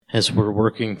As we're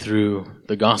working through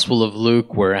the Gospel of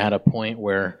Luke, we're at a point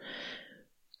where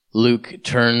Luke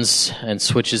turns and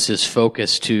switches his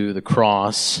focus to the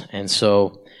cross. And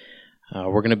so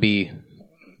we're going to be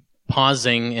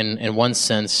pausing in one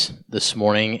sense this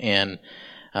morning and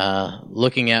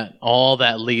looking at all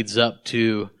that leads up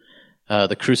to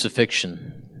the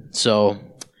crucifixion. So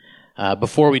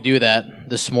before we do that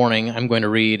this morning, I'm going to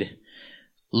read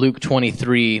Luke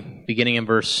 23, beginning in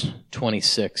verse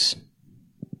 26.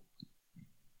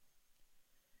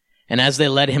 And as they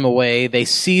led him away, they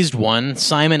seized one,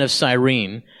 Simon of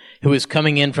Cyrene, who was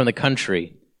coming in from the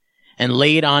country, and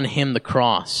laid on him the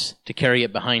cross to carry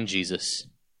it behind Jesus.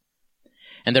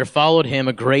 And there followed him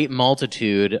a great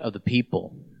multitude of the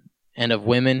people, and of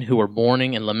women who were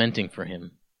mourning and lamenting for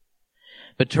him.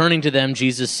 But turning to them,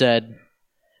 Jesus said,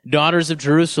 "Daughters of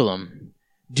Jerusalem,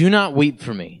 do not weep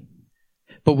for me,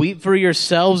 but weep for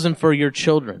yourselves and for your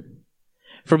children.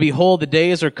 For behold, the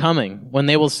days are coming when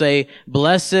they will say,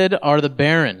 'Blessed are the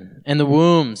barren, and the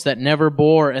wombs that never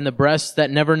bore, and the breasts that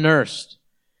never nursed.'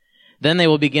 Then they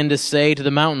will begin to say to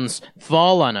the mountains,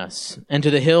 'Fall on us,' and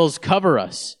to the hills, 'Cover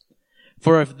us.'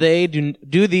 For if they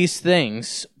do these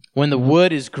things when the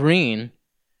wood is green,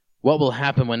 what will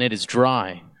happen when it is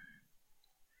dry?"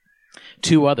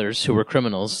 Two others, who were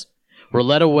criminals, were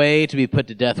led away to be put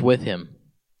to death with him.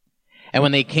 And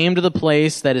when they came to the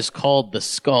place that is called the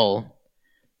Skull,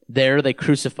 there they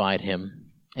crucified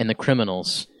him and the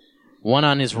criminals, one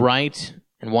on his right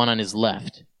and one on his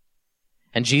left.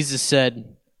 And Jesus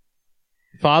said,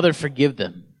 "Father, forgive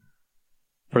them,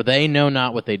 for they know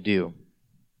not what they do."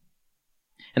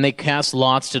 And they cast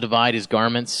lots to divide his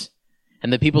garments.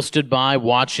 And the people stood by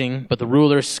watching, but the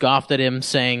rulers scoffed at him,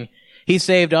 saying, "He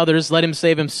saved others, let him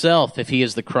save himself, if he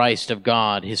is the Christ of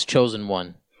God, his chosen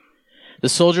one." The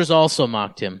soldiers also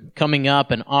mocked him, coming up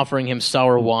and offering him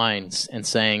sour wines, and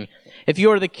saying, "If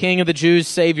you are the king of the Jews,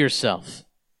 save yourself."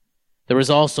 There was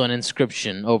also an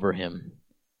inscription over him,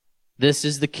 "This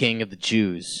is the King of the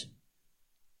Jews."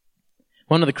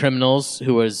 One of the criminals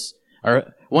who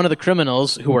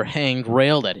were hanged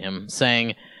railed at him,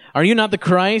 saying, "Are you not the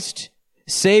Christ?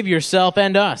 Save yourself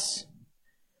and us."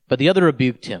 But the other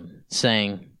rebuked him,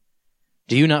 saying,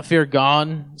 "Do you not fear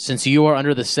God, since you are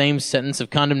under the same sentence of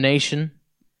condemnation?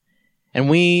 And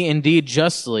we indeed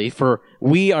justly, for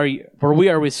we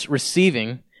are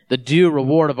receiving the due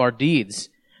reward of our deeds.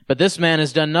 But this man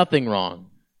has done nothing wrong."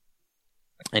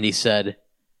 And he said,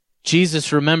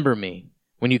 "Jesus, remember me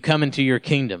when you come into your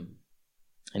kingdom."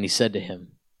 And he said to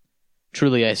him,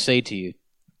 "Truly I say to you,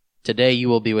 today you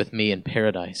will be with me in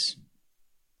paradise."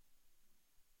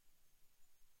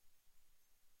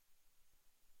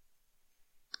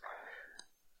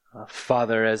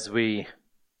 Father, as we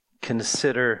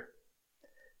consider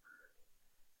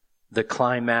the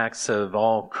climax of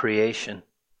all creation,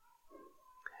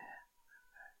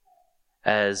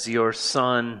 as your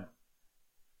Son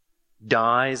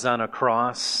dies on a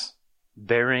cross,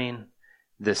 bearing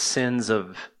the sins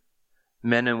of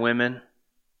men and women,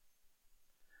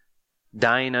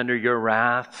 dying under your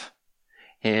wrath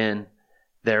in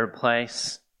their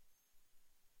place.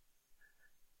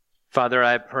 Father,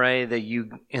 I pray that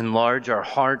you enlarge our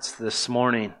hearts this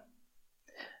morning,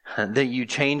 that you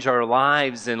change our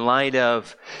lives in light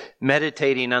of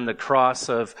meditating on the cross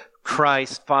of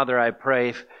Christ. Father, I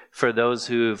pray for those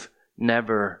who've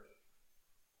never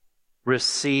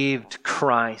received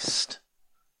Christ,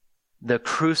 the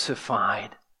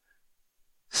crucified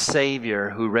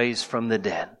Savior who raised from the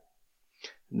dead,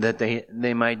 that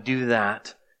they might do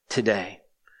that today.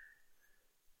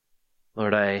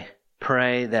 Lord, I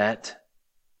pray that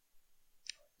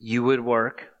you would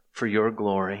work for your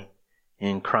glory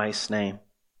in Christ's name.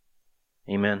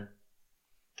 Amen.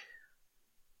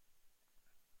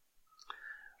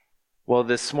 Well,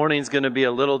 this morning's going to be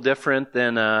a little different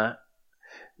than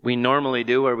we normally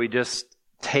do, where we just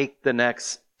take the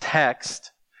next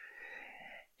text.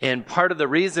 And part of the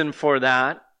reason for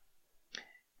that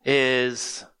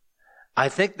is I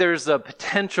think there's a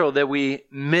potential that we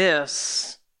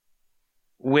miss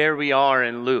where we are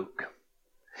in Luke,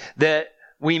 that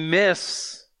we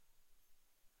miss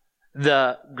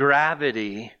the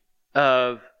gravity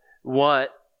of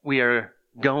what we are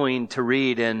going to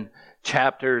read in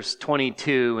chapters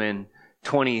 22 and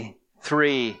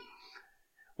 23,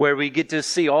 where we get to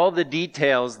see all the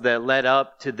details that led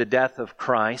up to the death of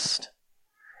Christ.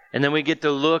 And then we get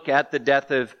to look at the death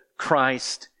of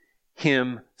Christ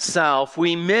himself.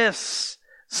 We miss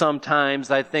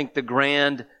sometimes, I think, the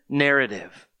grand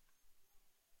narrative,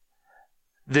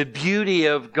 the beauty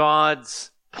of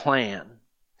God's plan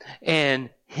and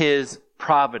his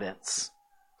providence.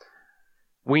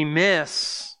 We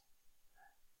miss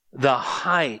the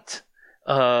height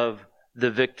of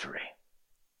the victory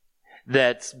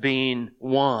that's being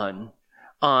won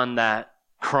on that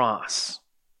cross.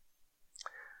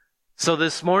 So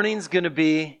this morning's going to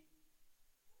be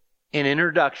an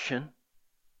introduction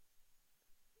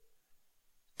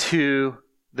to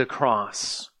the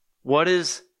cross. What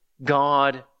has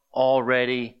God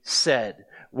already said?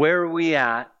 Where are we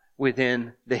at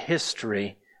within the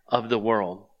history of the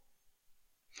world?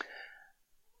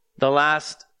 The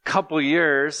last couple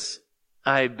years,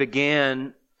 I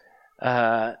began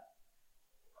actually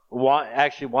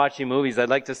watching movies. I'd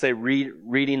like to say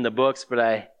reading the books, but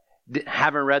I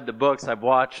haven't read the books. I've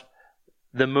watched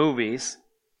the movies.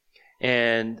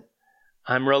 And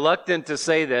I'm reluctant to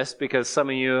say this because some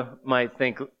of you might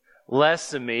think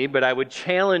less of me, but I would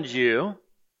challenge you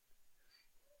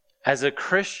as a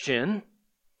Christian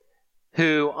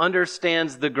who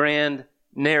understands the grand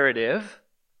narrative.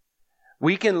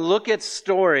 We can look at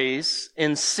stories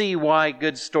and see why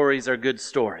good stories are good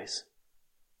stories.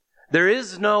 There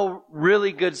is no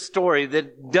really good story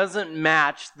that doesn't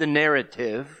match the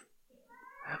narrative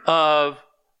of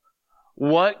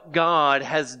what God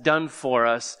has done for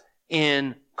us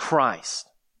in Christ.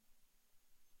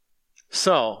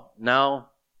 So, now,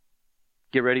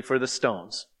 get ready for the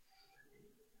stones.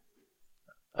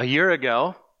 A year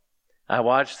ago, I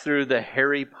watched through the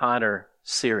Harry Potter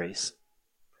series.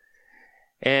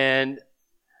 And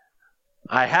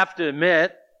I have to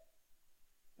admit,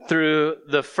 through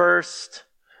the first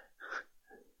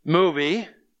movie,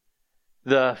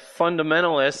 the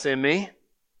fundamentalist in me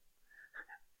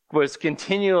was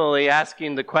continually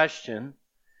asking the question,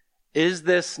 is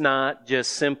this not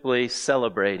just simply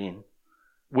celebrating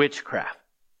witchcraft?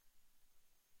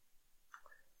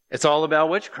 It's all about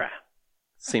witchcraft,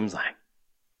 it seems like.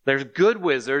 There's good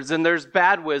wizards and there's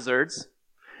bad wizards.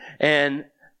 And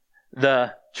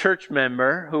the church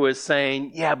member who was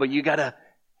saying, yeah, but you gotta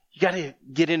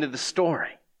get into the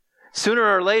story. Sooner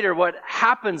or later, what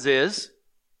happens is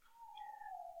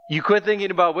you quit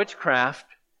thinking about witchcraft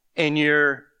and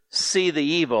you see the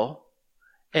evil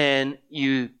and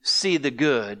you see the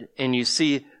good and you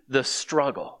see the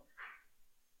struggle.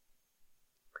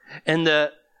 And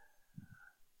the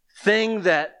thing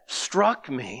that struck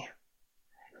me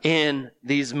in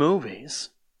these movies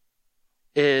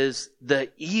is the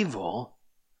evil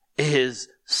is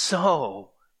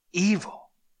so evil.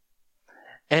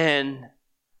 And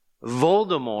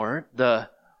Voldemort, the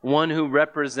one who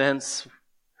represents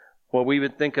what we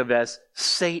would think of as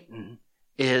Satan,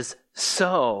 is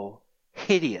so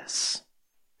hideous.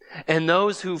 And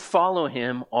those who follow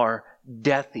him are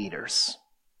Death Eaters.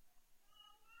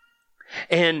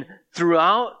 And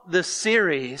throughout the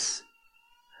series,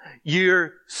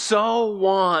 you so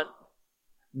want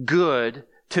good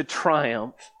to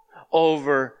triumph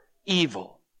over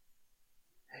evil.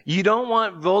 You don't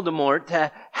want Voldemort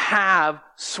to have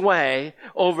sway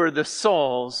over the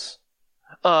souls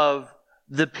of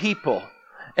the people.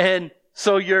 And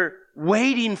so you're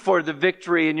waiting for the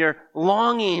victory and you're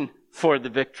longing for the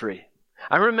victory.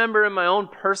 I remember in my own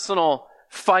personal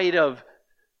fight of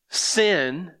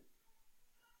sin,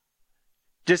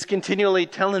 just continually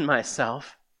telling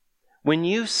myself, when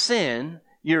you sin,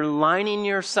 you're lining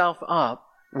yourself up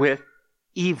with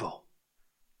evil,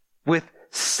 with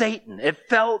Satan. It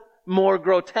felt more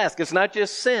grotesque. It's not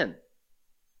just sin.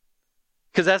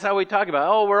 Because that's how we talk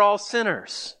about, oh, we're all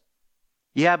sinners.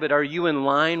 Yeah, but are you in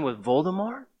line with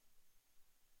Voldemort?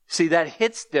 See, that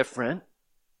hits different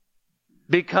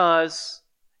because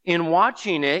in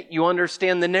watching it, you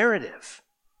understand the narrative.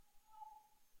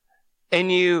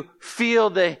 And you feel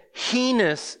the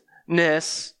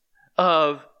heinousness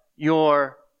of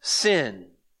your sin.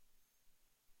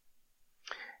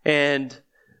 And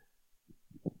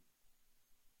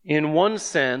in one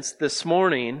sense, this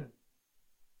morning,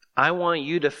 I want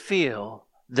you to feel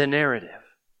the narrative.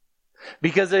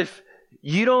 Because if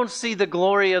you don't see the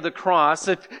glory of the cross,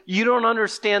 if you don't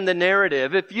understand the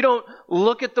narrative, if you don't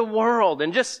look at the world,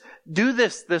 and just do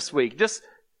this week,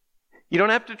 you don't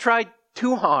have to try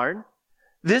too hard.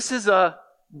 This is a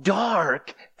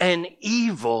dark and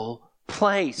evil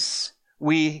place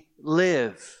we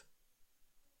live.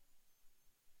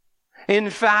 In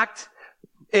fact,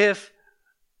 if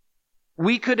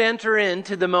we could enter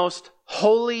into the most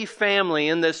holy family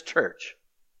in this church,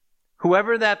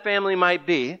 whoever that family might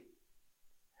be,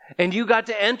 and you got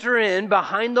to enter in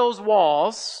behind those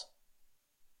walls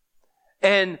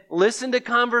and listen to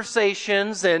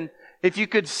conversations, and if you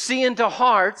could see into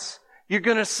hearts, you're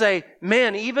going to say,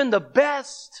 man, even the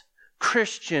best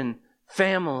Christian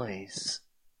families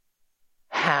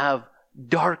have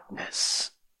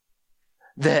darkness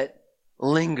that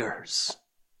lingers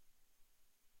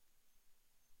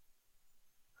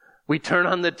We turn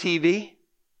on the TV,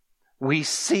 we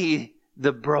see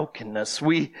the brokenness.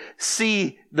 We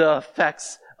see the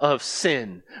effects of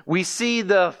sin. We see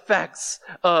the effects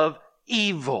of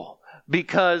evil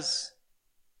because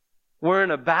we're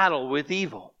in a battle with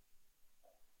evil.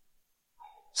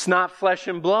 It's not flesh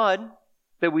and blood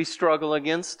that we struggle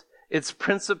against. It's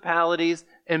principalities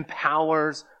and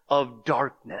powers of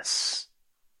darkness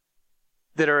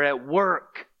that are at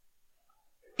work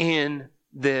in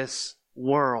this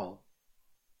world.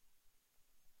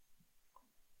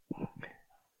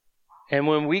 And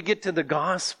when we get to the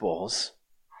Gospels,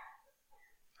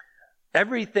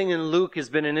 everything in Luke has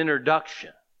been an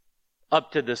introduction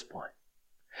up to this point.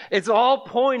 It's all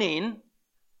pointing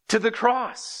to the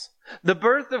cross. The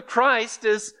birth of Christ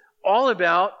is all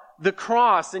about the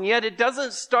cross, and yet it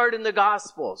doesn't start in the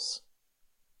Gospels.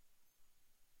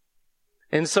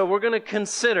 And so we're going to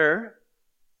consider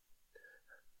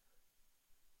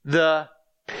the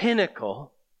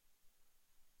pinnacle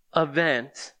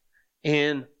event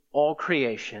in all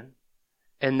creation,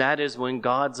 and that is when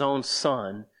God's own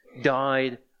Son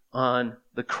died on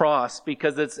the cross,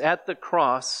 because it's at the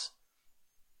cross.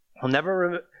 I'll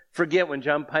never forget when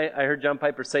I heard John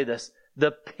Piper say this,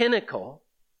 the pinnacle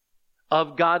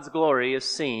of God's glory is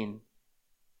seen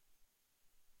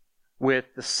with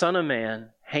the Son of Man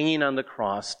hanging on the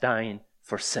cross, dying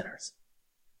for sinners.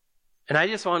 And I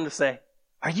just wanted to say,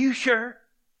 are you sure?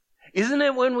 Isn't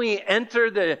it when we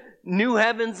enter the new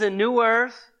heavens and new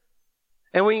earth,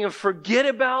 and we can forget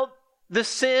about the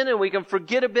sin and we can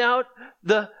forget about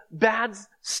the bad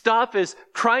stuff as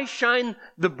Christ shined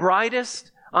the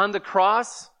brightest on the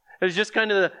cross? It's just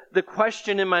kind of the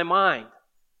question in my mind.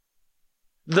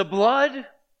 The blood,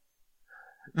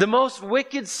 the most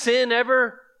wicked sin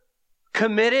ever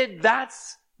committed,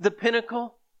 that's the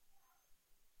pinnacle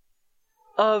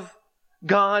of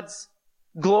God's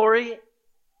glory.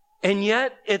 And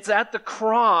yet it's at the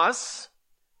cross.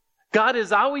 God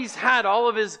has always had all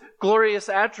of His glorious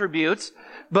attributes,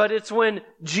 but it's when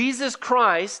Jesus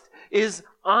Christ is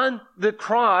on the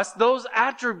cross, those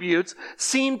attributes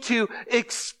seem to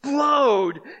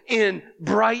explode in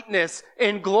brightness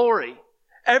and glory.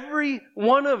 Every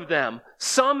one of them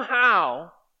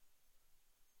somehow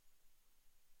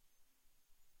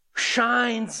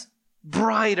shines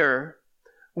brighter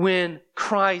when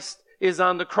Christ is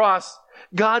on the cross.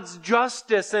 God's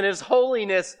justice and His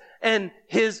holiness and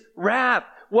His wrath.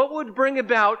 What would bring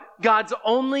about God's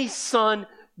only Son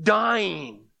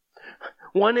dying?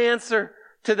 One answer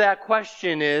to that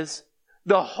question is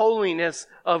the holiness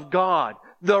of God,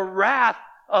 the wrath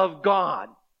of God.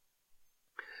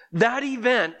 That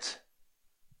event,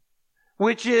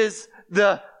 which is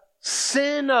the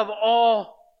sin of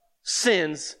all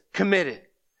sins committed,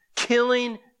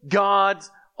 killing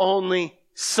God's only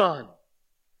Son,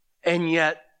 and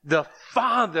yet the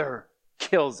Father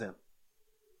kills Him.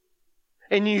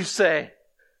 And you say,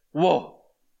 whoa,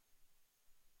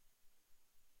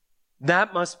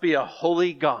 that must be a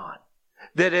holy God.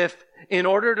 That if, in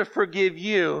order to forgive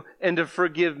you and to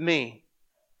forgive me,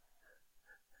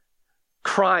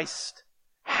 Christ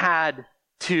had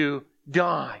to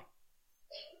die.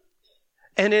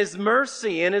 And His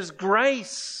mercy and His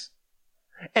grace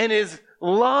and His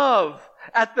love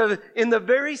in the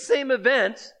very same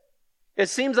event, it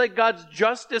seems like God's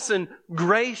justice and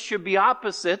grace should be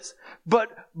opposites, but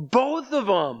both of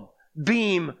them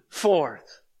beam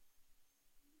forth.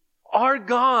 Our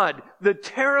God, the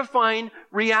terrifying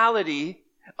reality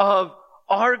of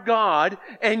our God,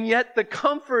 and yet the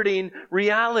comforting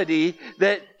reality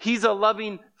that He's a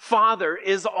loving Father,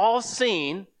 is all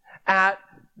seen at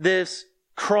this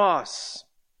cross.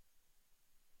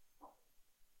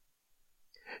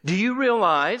 Do you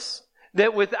realize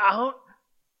that without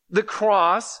the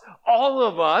cross, all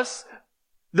of us,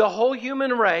 the whole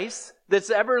human race that's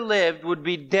ever lived, would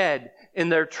be dead in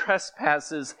their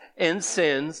trespasses and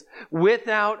sins,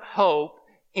 without hope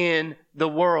in the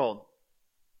world?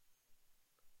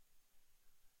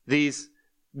 These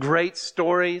great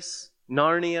stories,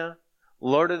 Narnia,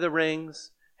 Lord of the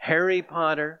Rings, Harry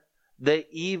Potter, the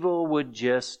evil would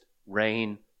just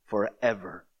reign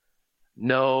forever.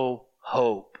 No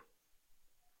hope.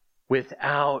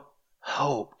 Without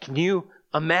hope. Can you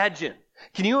imagine?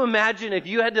 Can you imagine if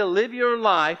you had to live your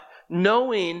life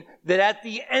knowing that at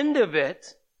the end of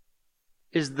it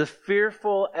is the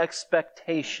fearful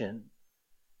expectation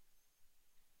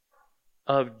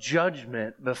of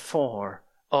judgment before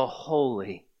a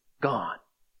holy God?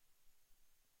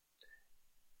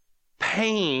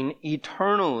 Paying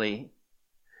eternally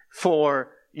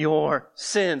for your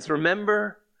sins.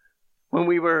 Remember when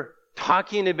we were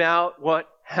talking about what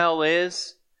hell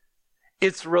is?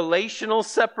 It's relational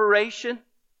separation.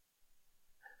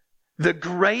 The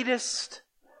greatest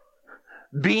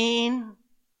being,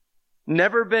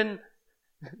 never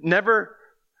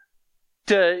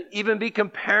to even be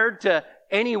compared to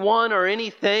anyone or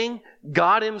anything,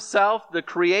 God Himself, the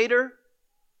Creator,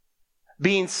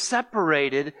 being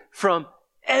separated from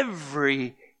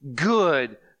every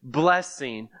good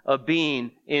blessing of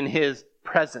being in His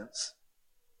presence.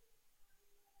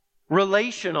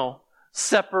 Relational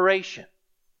separation.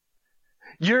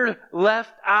 You're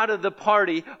left out of the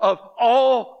party of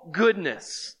all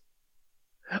goodness,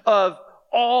 of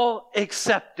all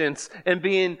acceptance, and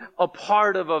being a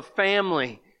part of a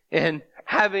family and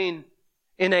having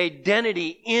an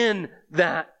identity in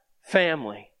that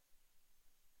family.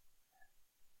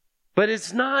 But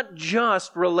it's not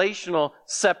just relational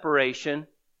separation.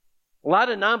 A lot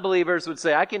of non-believers would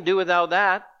say, I can do without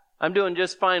that. I'm doing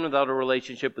just fine without a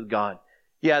relationship with God.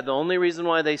 Yeah, the only reason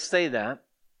why they say that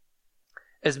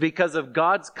is because of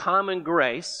God's common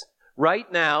grace.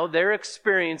 Right now, they're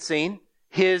experiencing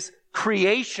His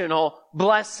creational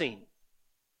blessing.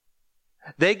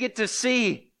 They get to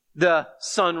see the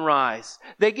sunrise.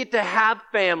 They get to have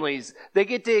families. They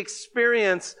get to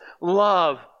experience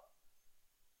love.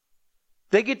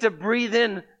 They get to breathe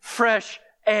in fresh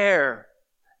air.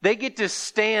 They get to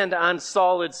stand on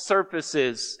solid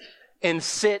surfaces and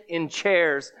sit in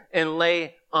chairs and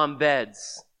lay on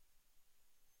beds.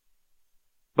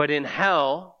 But in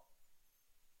hell,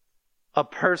 a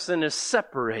person is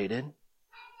separated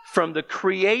from the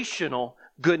creational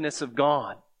goodness of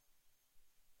God.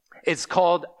 It's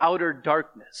called outer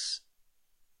darkness.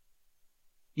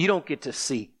 You don't get to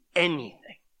see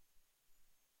anything.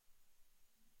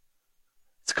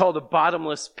 It's called a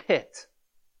bottomless pit.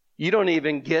 You don't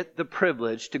even get the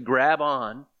privilege to grab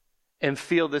on and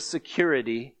feel the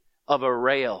security of a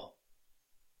rail.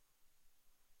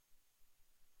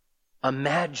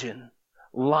 Imagine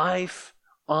life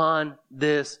on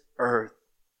this earth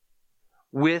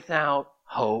without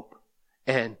hope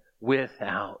and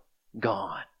without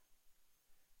God.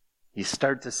 You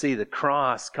start to see the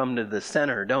cross come to the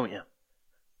center, don't you?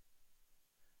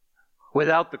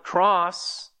 Without the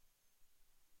cross,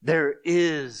 there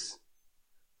is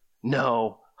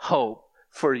no hope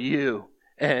for you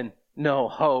and no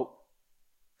hope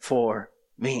for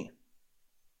me.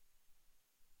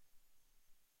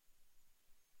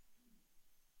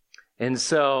 And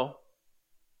so,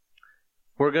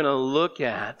 we're going to look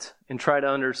at and try to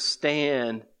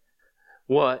understand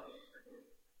what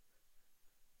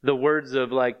the words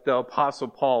of like the Apostle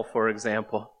Paul, for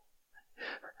example.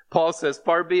 Paul says,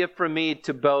 "Far be it from me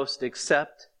to boast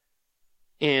except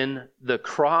in the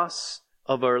cross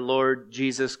of our Lord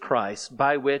Jesus Christ,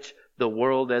 by which the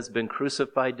world has been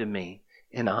crucified to me,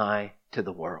 and I to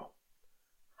the world."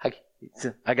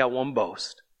 I got one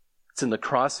boast. It's in the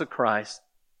cross of Christ.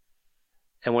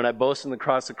 And when I boast in the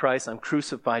cross of Christ, I'm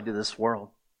crucified to this world.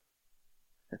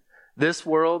 This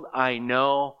world, I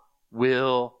know,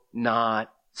 will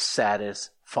not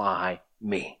satisfy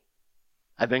me.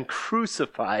 I've been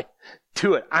crucified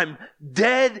to it. I'm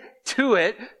dead to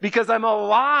it because I'm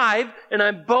alive and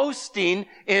I'm boasting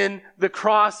in the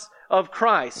cross of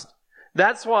Christ.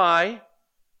 That's why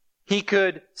he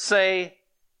could say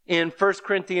in 1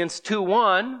 Corinthians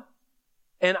 2:1,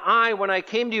 "And I, when I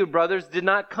came to you, brothers, did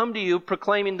not come to you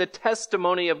proclaiming the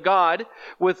testimony of God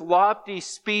with lofty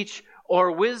speech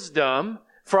or wisdom,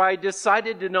 for I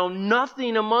decided to know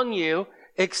nothing among you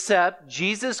except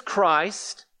Jesus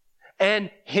Christ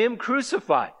and Him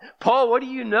crucified." Paul, what do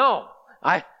you know?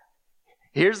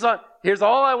 Here's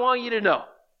all I want you to know.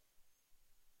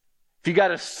 If you got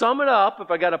to sum it up, if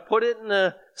I got to put it in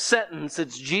a sentence,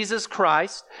 it's Jesus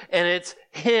Christ and it's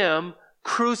Him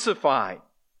crucified.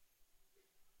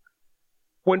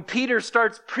 When Peter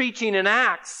starts preaching in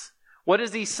Acts, what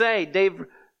does he say? Dave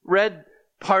read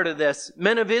part of this.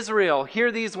 "Men of Israel,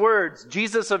 hear these words.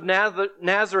 Jesus of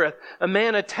Nazareth, a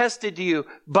man attested to you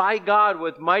by God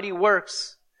with mighty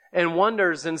works and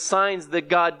wonders and signs that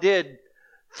God did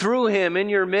through Him in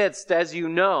your midst, as you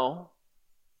know."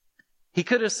 He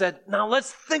could have said, now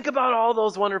let's think about all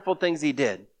those wonderful things He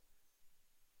did.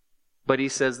 But he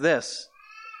says this,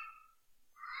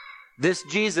 "This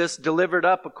Jesus delivered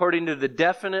up according to the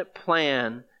definite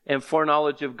plan and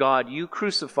foreknowledge of God, you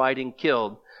crucified and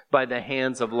killed by the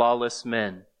hands of lawless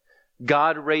men.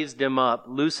 God raised Him up,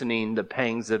 loosening the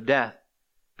pangs of death,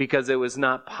 because it was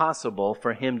not possible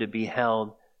for Him to be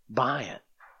held by it.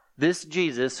 This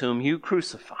Jesus whom you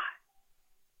crucified."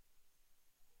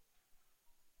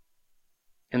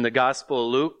 In the Gospel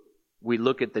of Luke, we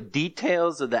look at the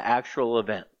details of the actual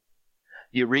event.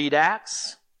 You read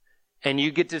Acts, and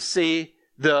you get to see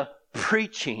the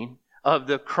preaching of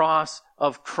the cross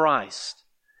of Christ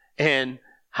and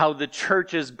how the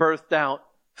church is birthed out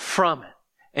from it.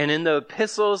 And in the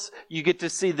epistles, you get to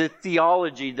see the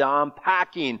theology, the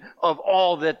unpacking of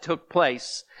all that took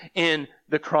place in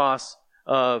the cross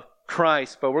of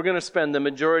Christ. But we're going to spend the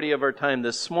majority of our time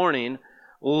this morning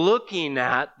looking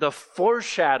at the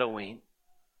foreshadowing,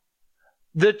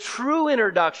 the true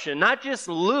introduction, not just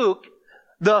Luke,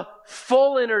 the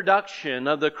full introduction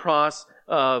of the cross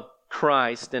of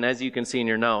Christ. And as you can see in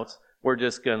your notes, we're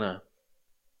just going to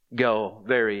go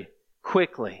very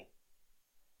quickly.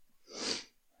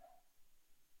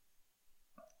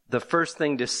 The first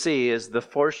thing to see is the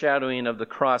foreshadowing of the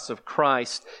cross of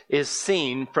Christ is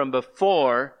seen from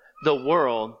before the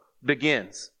world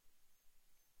begins.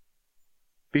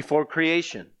 Before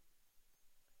creation.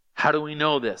 How do we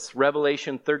know this?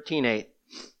 Revelation 13:8.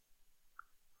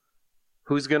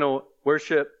 Who's going to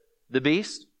worship the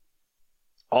beast?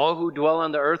 All who dwell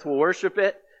on the earth will worship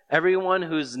it. Everyone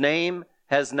whose name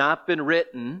has not been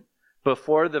written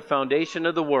before the foundation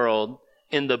of the world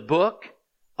in the book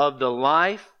of the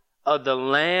life of the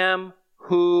Lamb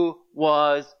who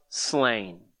was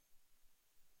slain.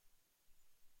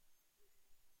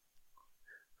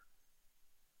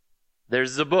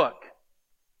 There's the book.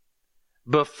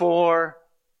 Before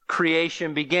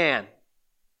creation began.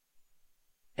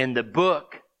 And the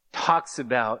book talks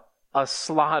about a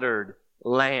slaughtered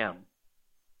lamb.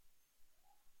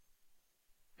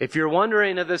 If you're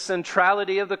wondering of the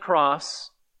centrality of the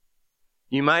cross,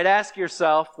 you might ask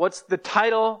yourself, what's the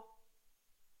title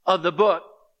of the book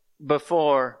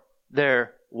before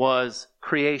there was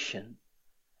creation?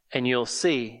 And you'll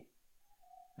see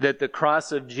that the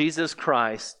cross of Jesus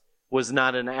Christ was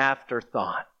not an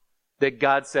afterthought. That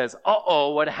God says,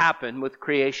 what happened with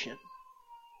creation?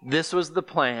 This was the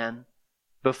plan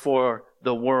before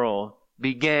the world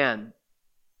began.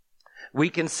 We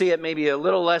can see it maybe a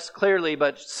little less clearly,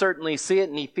 but certainly see it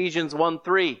in Ephesians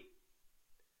 1:3.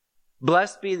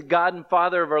 Blessed be the God and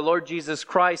Father of our Lord Jesus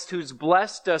Christ, who's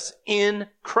blessed us in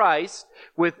Christ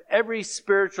with every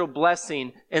spiritual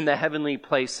blessing in the heavenly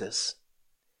places,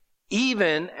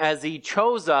 even as He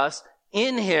chose us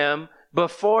in Him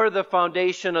before the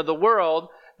foundation of the world,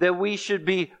 that we should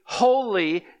be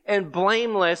holy and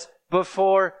blameless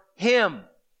before Him.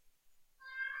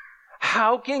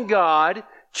 How can God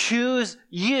choose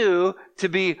you to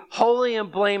be holy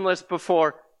and blameless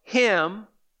before Him?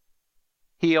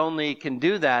 He only can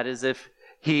do that as if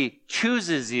He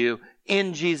chooses you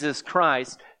in Jesus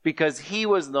Christ, because He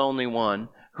was the only one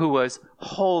who was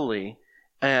holy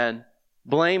and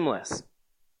blameless.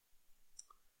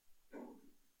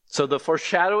 So the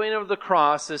foreshadowing of the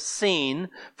cross is seen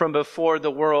from before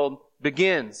the world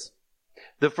begins.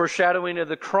 The foreshadowing of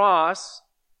the cross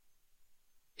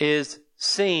is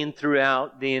seen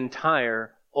throughout the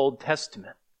entire Old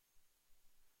Testament.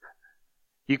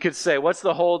 You could say, what's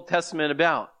the whole Old Testament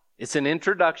about? It's an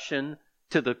introduction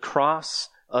to the cross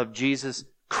of Jesus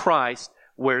Christ,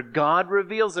 where God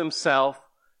reveals Himself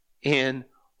in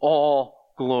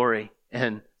all glory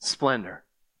and splendor.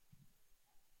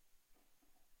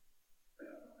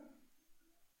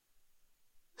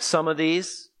 Some of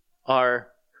these are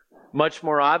much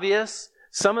more obvious.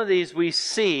 Some of these we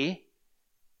see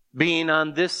being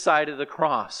on this side of the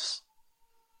cross.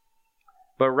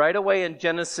 But right away in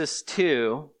Genesis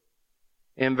 2,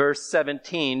 in verse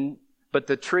 17, but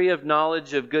the tree of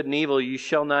knowledge of good and evil you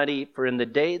shall not eat, for in the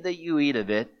day that you eat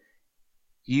of it,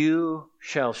 you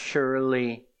shall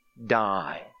surely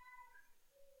die.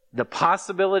 The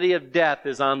possibility of death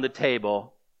is on the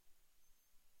table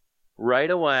right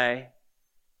away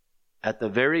at the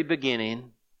very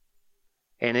beginning.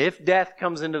 And if death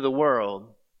comes into the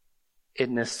world, it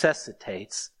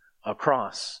necessitates a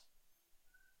cross.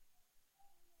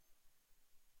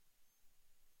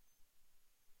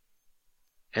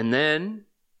 And then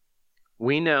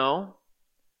we know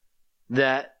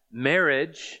that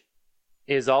marriage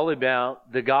is all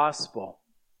about the gospel.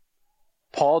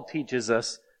 Paul teaches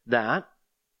us that.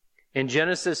 In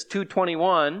Genesis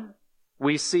 2:21,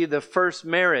 we see the first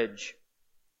marriage.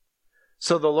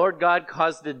 So the Lord God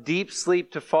caused a deep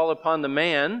sleep to fall upon the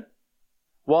man.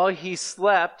 While he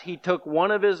slept, He took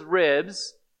one of his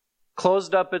ribs,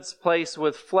 closed up its place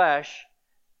with flesh,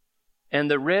 and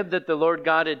the rib that the Lord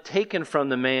God had taken from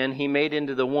the man, He made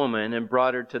into the woman and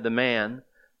brought her to the man.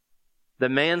 The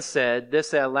man said,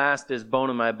 "This at last is bone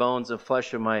of my bones and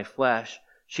flesh of my flesh.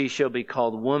 She shall be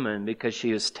called woman, because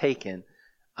she is taken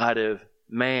out of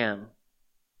man."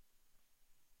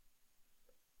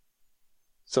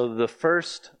 So the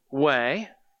first way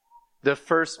the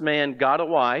first man got a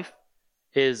wife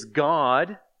is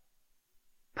God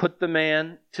put the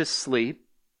man to sleep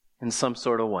in some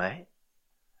sort of way,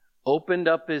 opened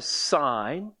up his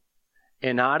side,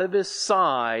 and out of his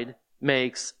side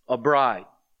makes a bride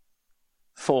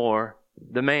for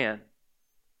the man.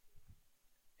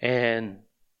 And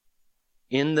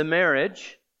in the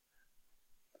marriage,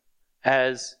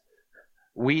 as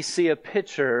we see a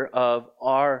picture of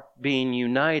our being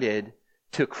united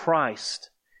to Christ.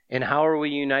 And how are we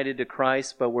united to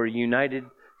Christ? But we're united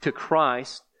to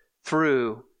Christ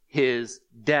through His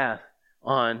death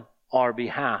on our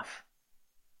behalf.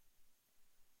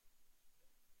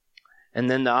 And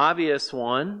then the obvious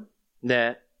one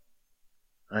that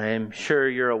I'm sure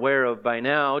you're aware of by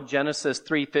now, Genesis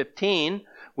 3:15,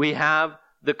 we have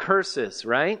the curses,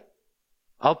 right?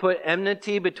 I'll put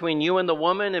enmity between you and the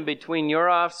woman, and between your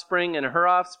offspring and her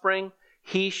offspring.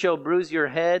 He shall bruise your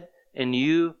head, and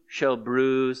you shall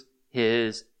bruise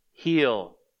his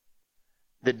heel.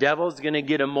 The devil's going to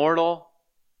get a mortal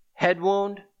head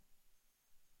wound.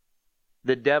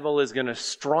 The devil is going to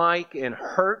strike and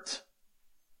hurt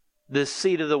the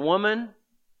seed of the woman,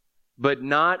 but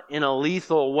not in a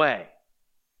lethal way.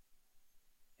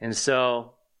 And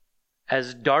so,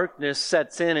 as darkness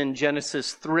sets in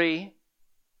Genesis 3,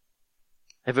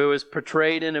 if it was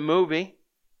portrayed in a movie,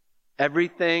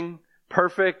 everything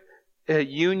perfect,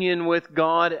 union with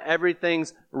God,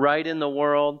 everything's right in the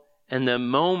world. And the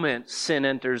moment sin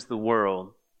enters the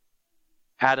world,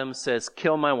 Adam says,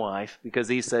 kill my wife, because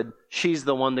he said, she's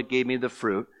the one that gave me the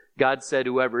fruit. God said,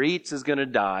 whoever eats is going to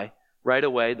die. Right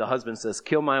away, the husband says,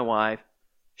 kill my wife.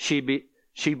 She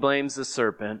blames the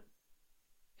serpent.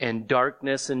 And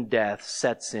darkness and death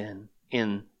sets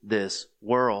in this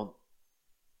world.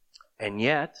 And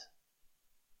yet,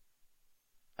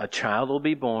 a child will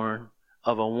be born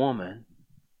of a woman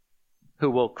who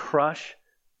will crush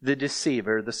the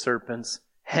deceiver, the serpent's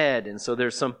head. And so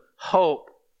there's some hope.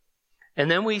 And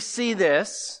then we see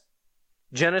this,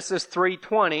 Genesis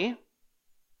 3:20,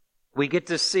 we get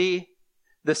to see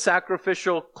the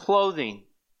sacrificial clothing.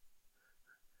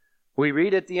 We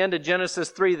read at the end of Genesis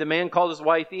 3, the man called his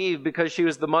wife Eve because she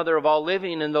was the mother of all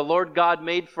living, and the Lord God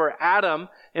made for Adam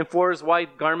and for his wife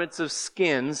garments of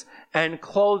skins and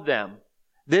clothed them.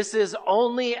 This is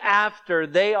only after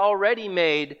they already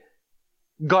made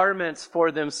garments for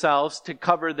themselves to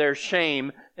cover their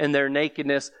shame and their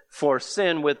nakedness for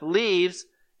sin with leaves,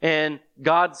 and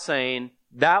God saying,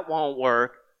 that won't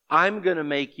work. I'm going to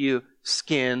make you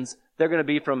skins. They're going to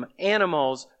be from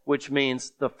animals, which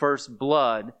means the first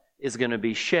blood is going to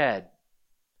be shed.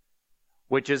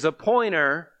 Which is a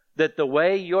pointer that the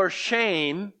way your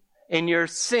shame and your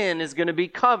sin is going to be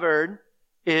covered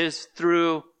is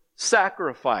through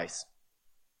sacrifice.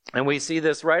 And we see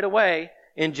this right away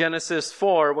in Genesis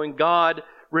 4 when God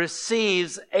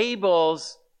receives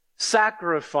Abel's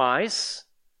sacrifice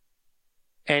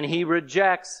and he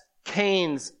rejects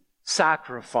Cain's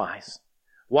sacrifice.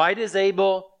 Why does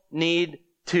Abel need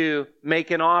to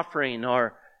make an offering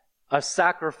or a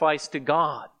sacrifice to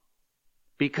God?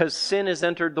 Because sin has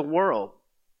entered the world.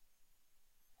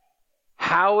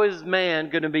 How is man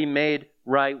going to be made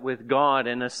right with God?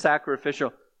 And a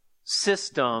sacrificial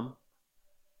system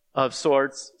of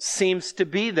sorts seems to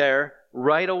be there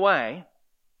right away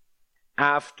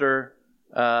after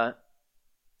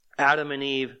Adam and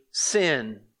Eve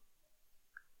sin.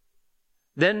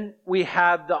 Then we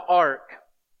have the ark.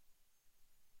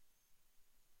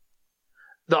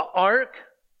 The ark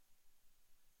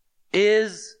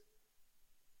is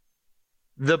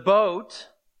the boat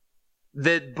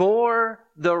that bore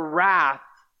the wrath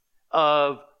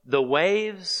of the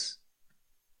waves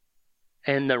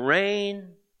and the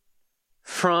rain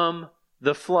from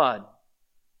the flood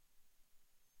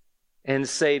and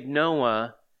saved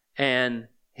Noah and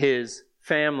his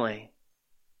family.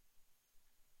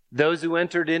 Those who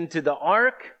entered into the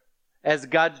ark, as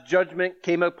God's judgment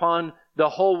came upon the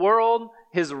whole world,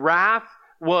 His wrath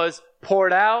was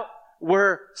poured out,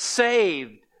 were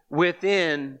saved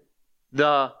within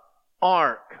the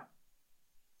ark.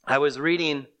 I was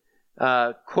reading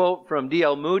a quote from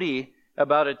D.L. Moody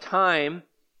about a time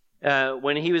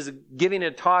when he was giving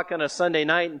a talk on a Sunday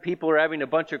night and people were having a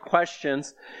bunch of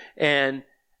questions, and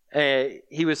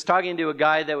he was talking to a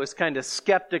guy that was kind of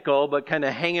skeptical but kind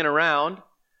of hanging around.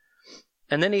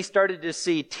 And then he started to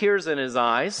see tears in his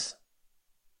eyes.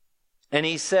 And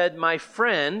he said, "My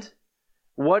friend,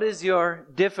 what is your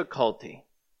difficulty?"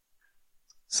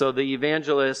 So the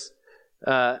evangelist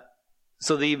says,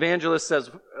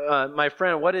 "My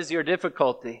friend, what is your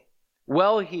difficulty?"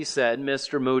 "Well," he said,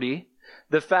 "Mr. Moody,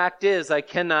 the fact is I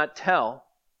cannot tell."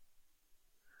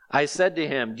 I said to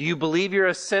him, "Do you believe you're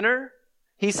a sinner?"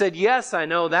 He said, "Yes, I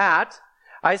know that.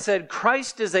 I said,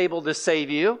 Christ is able to save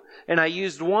you. And I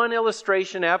used one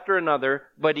illustration after another,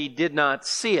 but he did not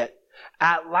see it.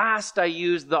 At last, I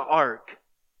used the ark.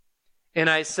 And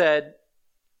I said,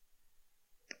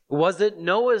 was it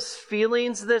Noah's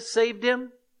feelings that saved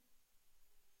him?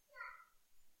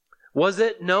 Was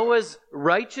it Noah's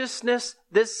righteousness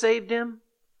that saved him?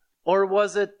 Or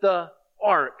was it the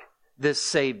ark that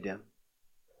saved him?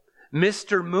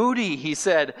 Mr. Moody, he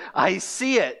said, I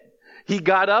see it. He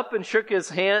got up and shook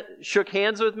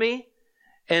hands with me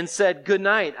and said, good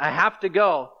night. I have to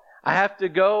go. I have to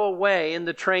go away in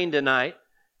the train tonight.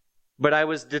 But I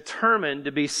was determined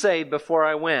to be saved before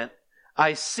I went.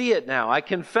 I see it now. I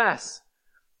confess.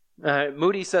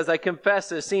 Moody says, I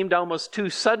confess it seemed almost too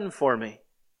sudden for me.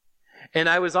 And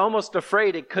I was almost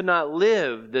afraid it could not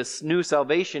live, this new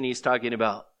salvation he's talking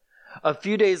about. A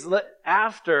few days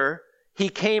after, he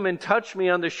came and touched me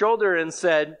on the shoulder and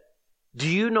said, do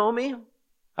you know me?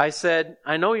 I said,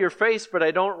 I know your face, but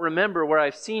I don't remember where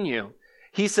I've seen you.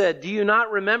 He said, do you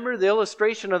not remember the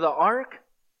illustration of the ark?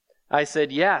 I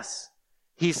said, yes.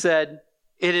 He said,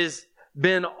 it has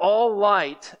been all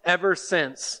light ever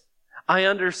since. I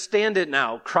understand it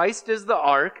now. Christ is the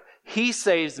ark. He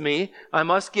saves me. I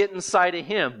must get inside of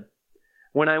him.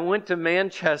 When I went to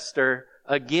Manchester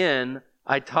again,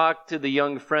 I talked to the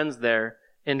young friends there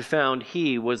and found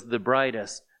he was the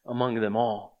brightest among them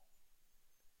all.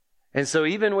 And so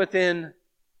even within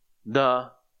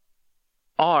the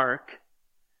ark,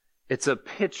 it's a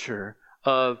picture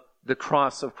of the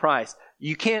cross of Christ.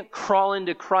 You can't crawl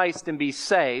into Christ and be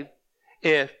saved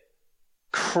if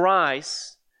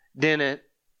Christ didn't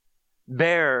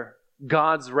bear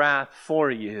God's wrath for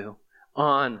you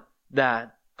on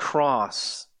that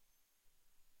cross.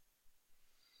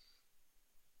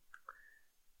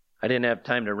 I didn't have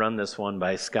time to run this one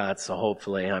by Scott, so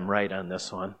hopefully I'm right on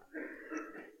this one.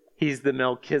 He's the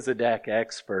Melchizedek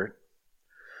expert.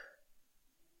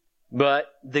 But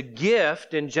the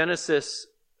gift in Genesis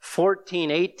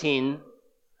 14:18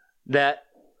 that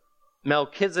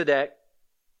Melchizedek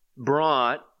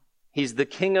brought, he's the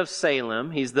king of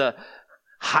Salem, he's the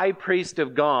high priest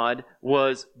of God,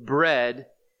 was bread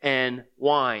and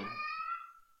wine.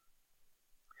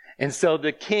 And so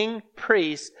the king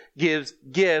priest gives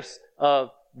gifts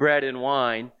of bread and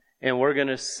wine, and we're going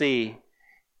to see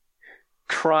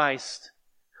Christ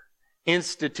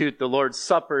institute the Lord's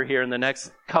Supper here in the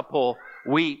next couple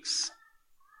weeks.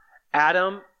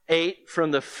 Adam ate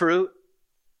from the fruit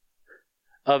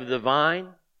of the vine,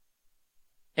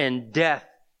 and death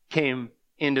came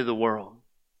into the world.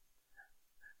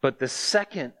 But the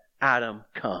second Adam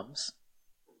comes,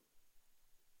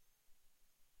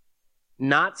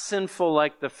 not sinful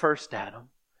like the first Adam,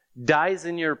 dies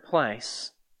in your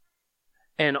place,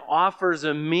 and offers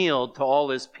a meal to all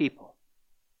his people.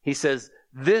 He says,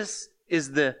 this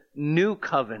is the new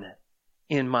covenant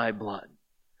in my blood.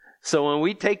 So when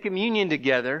we take communion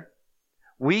together,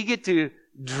 we get to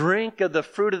drink of the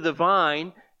fruit of the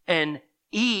vine and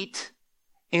eat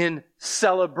in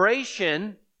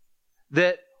celebration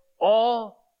that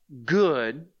all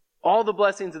good, all the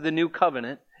blessings of the new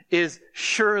covenant is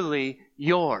surely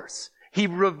yours. He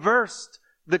reversed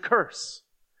the curse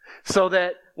so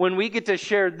that when we get to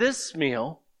share this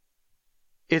meal,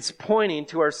 it's pointing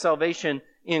to our salvation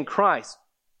in Christ.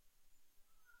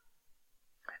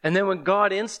 And then when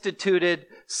God instituted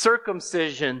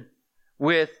circumcision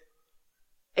with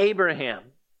Abraham,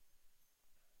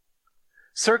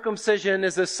 circumcision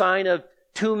is a sign of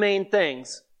two main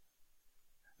things.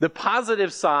 The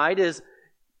positive side is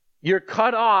you're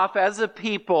cut off as a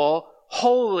people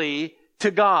holy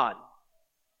to God.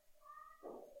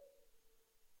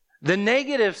 The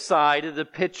negative side of the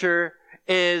picture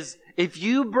is if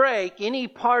you break any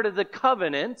part of the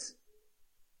covenant,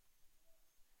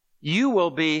 you will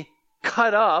be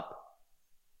cut up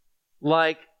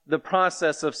like the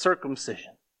process of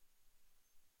circumcision.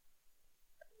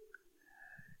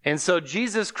 And so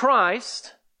Jesus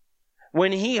Christ,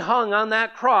 when he hung on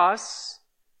that cross,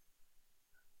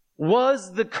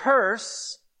 was the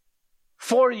curse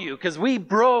for you because we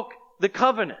broke the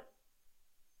covenant.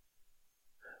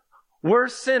 We're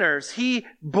sinners. He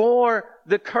bore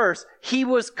the curse. He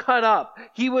was cut up.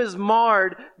 He was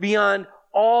marred beyond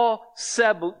all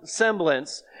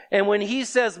semblance. And when he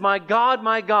says, my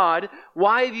God,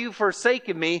 why have you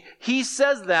forsaken me? He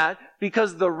says that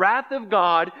because the wrath of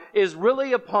God is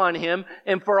really upon him.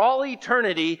 And for all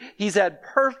eternity, he's had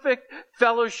perfect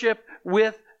fellowship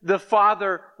with the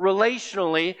Father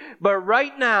relationally. But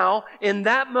right now, in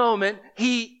that moment,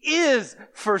 he is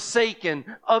forsaken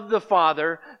of the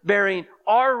Father, bearing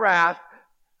our wrath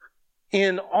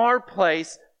in our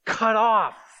place, cut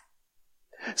off.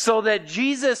 so that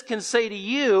Jesus can say to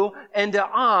you and to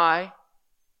I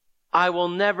will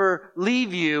never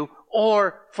leave you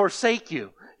or forsake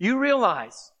you. You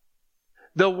realize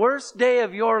the worst day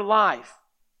of your life,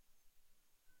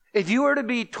 if you were to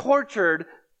be tortured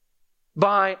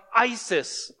by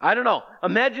ISIS, I don't know,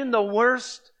 imagine the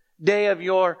worst day of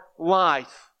your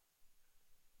life.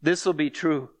 This will be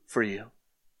true for you.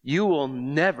 You will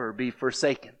never be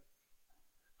forsaken.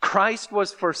 Christ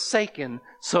was forsaken,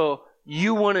 so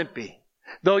you wouldn't be.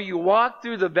 Though you walk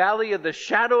through the valley of the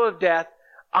shadow of death,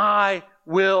 I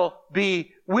will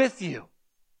be with you.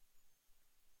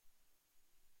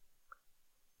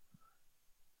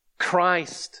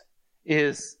 Christ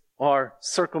is our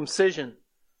circumcision.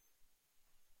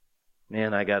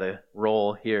 Man, I gotta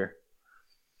roll here.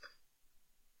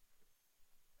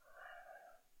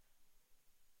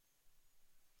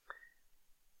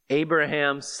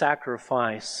 Abraham's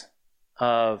sacrifice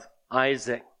of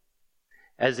Isaac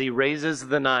as he raises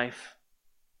the knife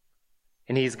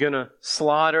and he's going to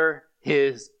slaughter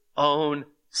his own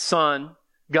son.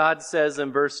 God says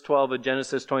in verse 12 of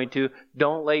Genesis 22,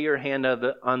 don't lay your hand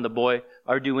on the boy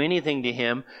or do anything to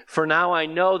him. For now I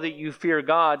know that you fear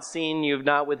God, seeing you have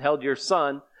not withheld your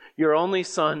son, your only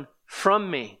son,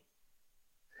 from me.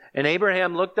 And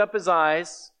Abraham lifted up his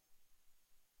eyes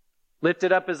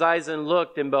and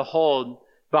looked, and behold,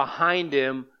 behind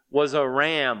him was a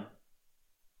ram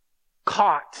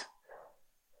caught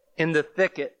in the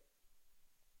thicket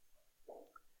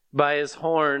by his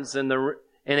horns. And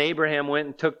Abraham went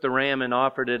and took the ram and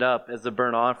offered it up as a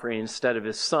burnt offering instead of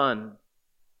his son.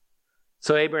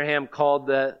 So Abraham called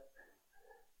the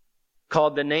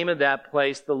name of that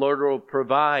place, the Lord will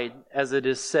provide, as it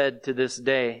is said to this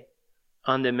day,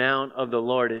 on the mount of the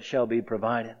Lord it shall be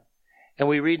provided. And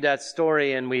we read that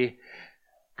story and we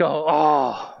go,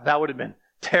 oh, that would have been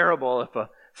terrible if a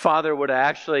father would have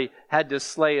actually had to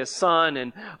slay a son.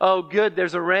 And, oh, good,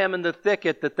 there's a ram in the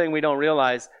thicket. The thing we don't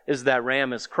realize is that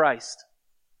ram is Christ.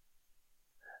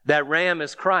 That ram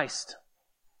is Christ.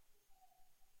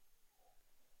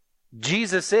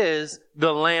 Jesus is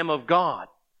the Lamb of God.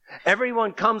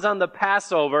 Everyone comes on the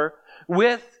Passover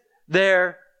with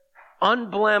their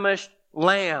unblemished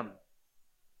lamb.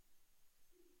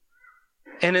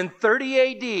 And in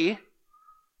 30 AD,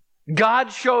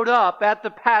 God showed up at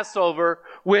the Passover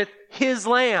with His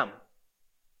lamb.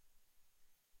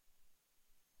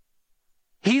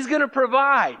 He's going to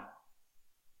provide.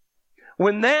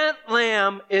 When that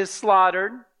lamb is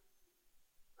slaughtered,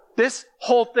 this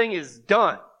whole thing is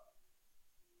done.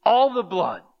 All the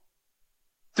blood,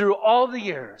 through all the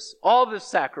years, all the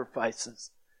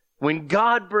sacrifices. When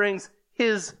God brings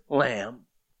His lamb,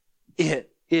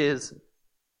 it is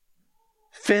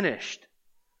finished.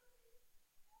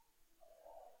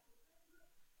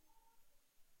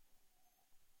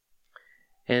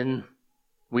 And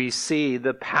we see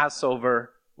the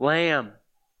Passover lamb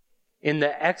in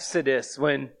the Exodus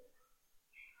when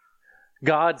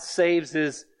God saves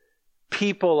His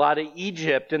people out of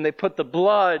Egypt and they put the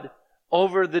blood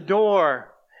over the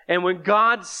door. And when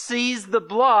God sees the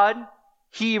blood,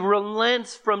 He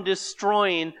relents from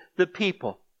destroying the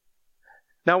people.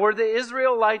 Now, were the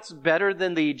Israelites better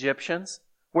than the Egyptians?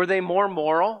 Were they more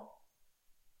moral?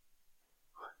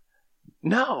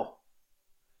 No.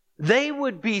 They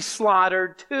would be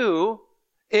slaughtered too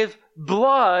if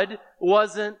blood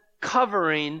wasn't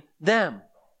covering them.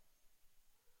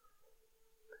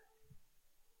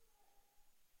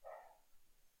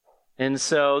 And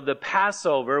so the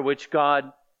Passover, which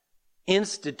God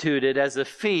instituted as a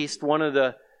feast, one of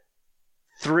the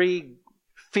 3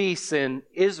 feasts in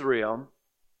Israel,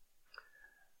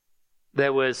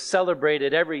 that was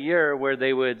celebrated every year, where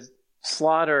they would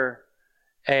slaughter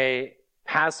a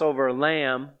Passover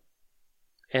lamb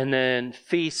and then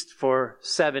feast for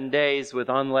 7 days with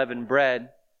unleavened bread,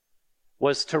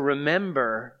 was to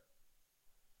remember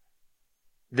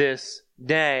this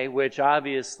day, which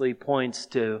obviously points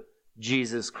to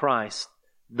Jesus Christ,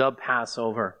 the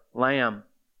Passover lamb.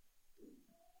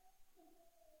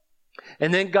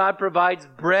 And then God provides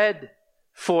bread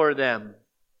for them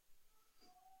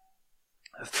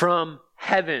from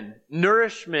heaven,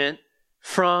 nourishment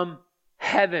from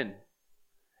heaven.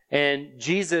 And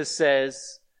Jesus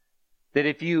says that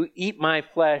if you eat my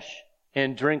flesh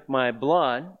and drink my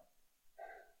blood,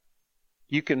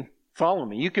 you can follow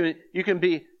me. You can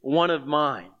be one of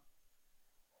mine.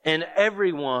 And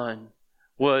everyone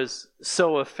was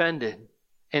so offended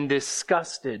and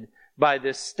disgusted by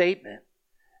this statement.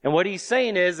 And what He's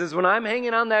saying is when I'm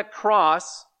hanging on that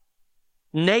cross,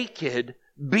 naked,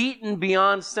 beaten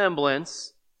beyond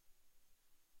semblance,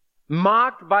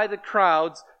 mocked by the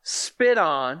crowds, spit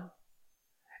on,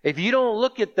 If you don't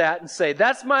look at that and say,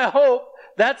 that's my hope,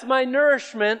 that's my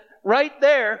nourishment, right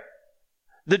there,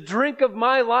 the drink of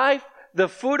my life, the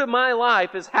food of my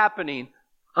life is happening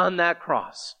on that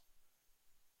cross.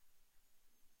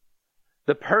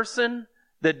 The person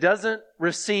that doesn't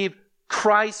receive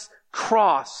Christ's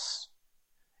cross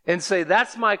and say,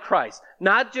 that's my Christ,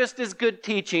 not just His good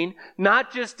teaching,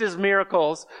 not just His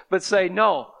miracles, but say,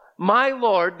 no, my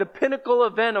Lord, the pinnacle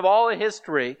event of all of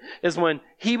history is when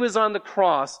He was on the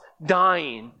cross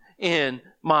dying in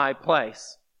my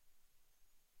place.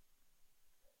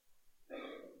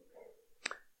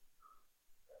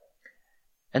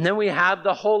 And then we have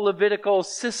the whole Levitical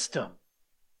system,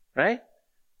 right?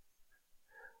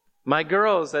 My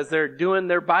girls, as they're doing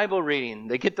their Bible reading,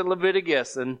 they get to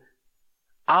Leviticus and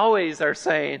always are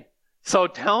saying, so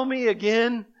tell me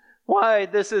again why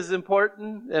this is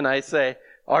important. And I say,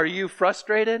 are you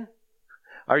frustrated?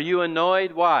 Are you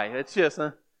annoyed? Why? It's just,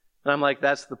 and I'm like,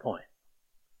 that's the point.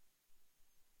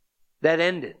 That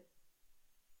ended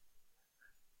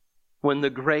when the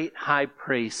great high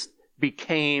priest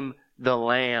became the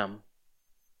Lamb.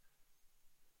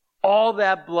 All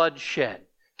that blood shed.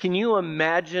 Can you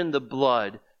imagine the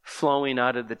blood flowing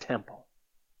out of the temple?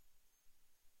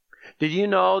 Did you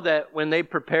know that when they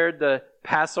prepared the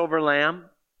Passover lamb,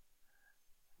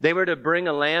 they were to bring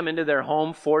a lamb into their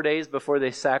home 4 days before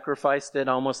they sacrificed it,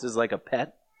 almost as like a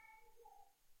pet?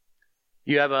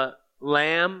 You have a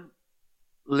lamb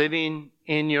living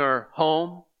in your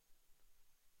home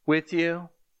with you,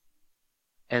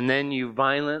 and then you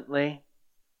violently,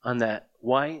 on that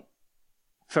white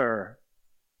fur,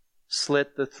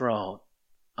 slit the throat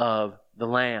of the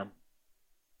lamb.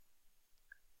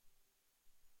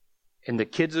 And the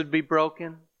kids would be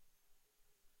broken.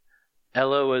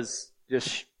 Ella was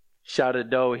just shot a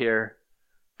doe here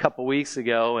a couple weeks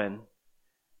ago, and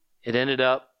it ended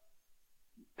up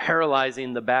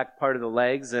paralyzing the back part of the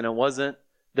legs, and it wasn't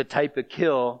the type of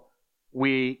kill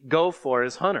we go for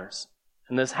as hunters.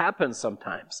 And this happens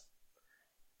sometimes.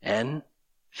 And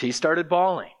she started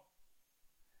bawling.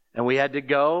 And we had to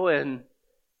go and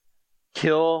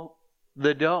kill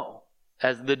the doe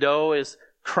as the doe is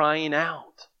crying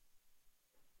out.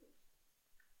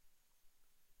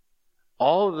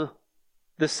 All of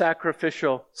the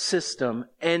sacrificial system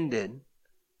ended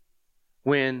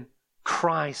when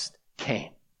Christ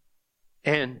came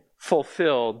and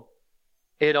fulfilled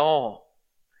it all.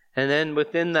 And then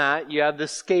within that, you have the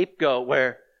scapegoat,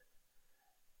 where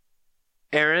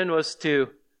Aaron was to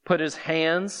put his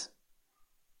hands,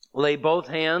 lay both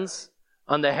hands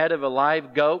on the head of a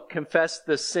live goat, confess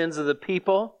the sins of the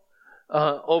people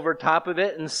over top of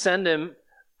it, and send him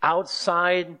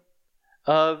outside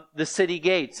of the city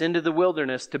gates into the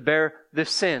wilderness to bear the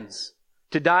sins,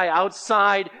 to die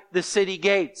outside the city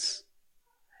gates.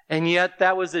 And yet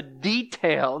that was a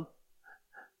detailed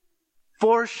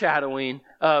foreshadowing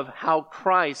of how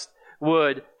Christ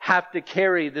would have to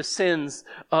carry the sins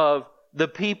of the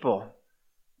people.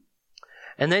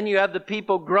 And then you have the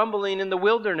people grumbling in the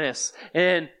wilderness,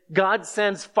 and God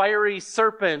sends fiery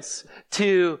serpents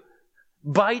to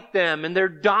bite them, and they're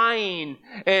dying.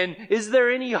 And is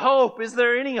there any hope? Is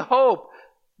there any hope?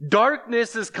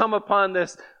 Darkness has come upon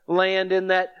this land in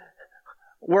that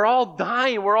we're all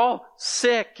dying, we're all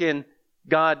sick. And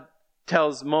God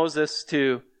tells Moses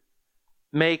to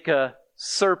make a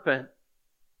serpent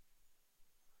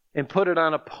and put it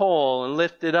on a pole and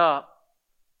lift it up.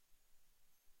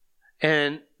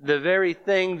 And the very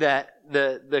thing that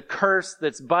the curse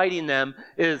that's biting them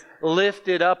is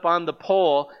lifted up on the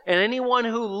pole. And anyone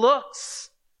who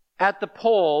looks at the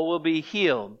pole will be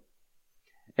healed.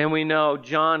 And we know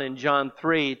John in John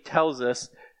 3 tells us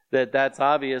that that's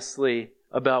obviously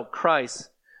about Christ.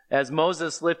 As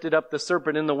Moses lifted up the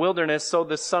serpent in the wilderness, so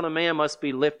the Son of Man must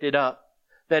be lifted up,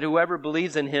 that whoever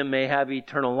believes in Him may have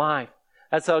eternal life.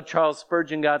 That's how Charles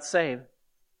Spurgeon got saved.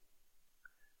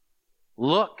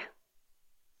 Look.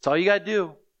 That's all you got to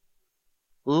do.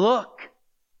 Look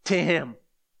to Him.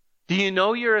 Do you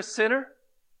know you're a sinner?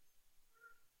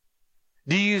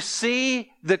 Do you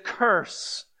see the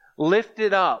curse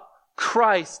lifted up?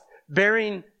 Christ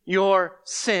bearing your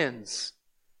sins.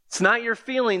 It's not your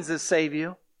feelings that save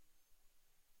you.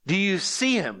 Do you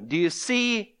see Him? Do you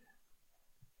see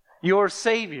your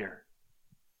Savior?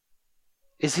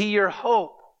 Is He your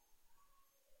hope?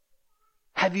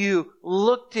 Have you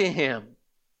looked to Him?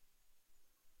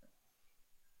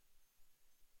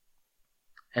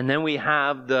 And then we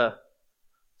have the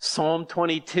Psalm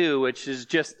 22, which is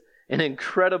just an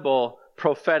incredible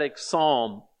prophetic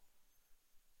psalm,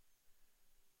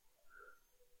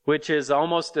 which is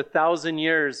almost 1,000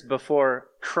 years before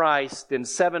Christ and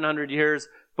 700 years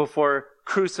before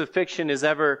crucifixion is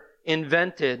ever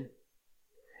invented.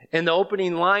 And the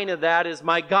opening line of that is,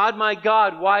 my God,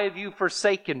 why have you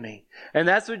forsaken me? And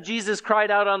that's what Jesus cried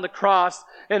out on the cross.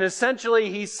 And essentially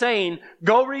he's saying,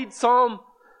 go read Psalm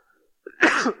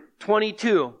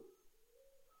 22.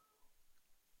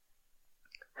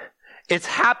 It's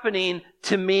happening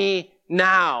to me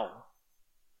now.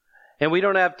 And we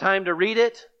don't have time to read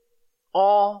it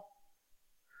all.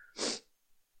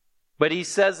 But he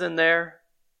says in there,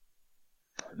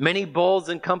 many bulls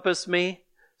encompass me.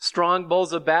 Strong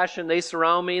bulls of Bashan, they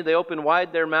surround me. They open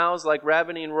wide their mouths like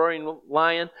ravening, roaring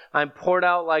lion. I'm poured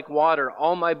out like water.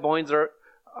 All my bones are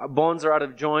out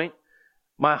of joint.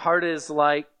 My heart is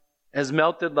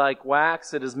melted like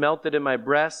wax. It is melted in my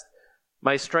breast.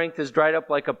 My strength is dried up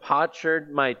like a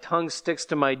potsherd. My tongue sticks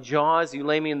to my jaws. You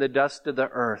lay me in the dust of the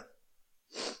earth.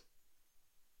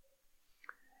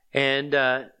 And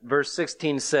verse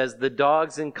 16 says, the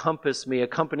dogs encompass me, a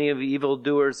company of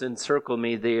evildoers encircle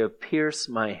me. They have pierced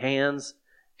my hands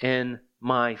and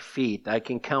my feet. I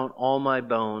can count all my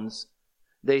bones.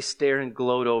 They stare and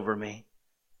gloat over me.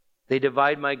 They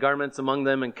divide my garments among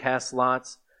them and cast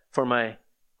lots for my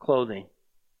clothing.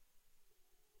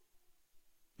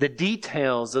 The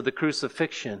details of the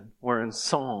crucifixion were in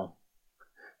Psalm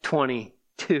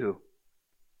 22.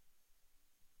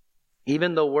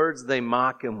 Even the words they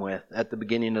mock him with at the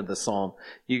beginning of the psalm.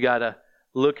 You got to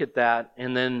look at that.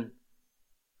 And then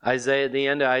Isaiah, the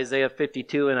end of Isaiah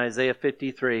 52 and Isaiah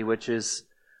 53, which is,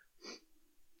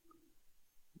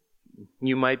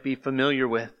 you might be familiar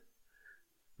with.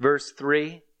 Verse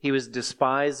 3, he was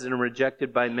despised and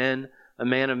rejected by men, a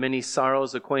man of many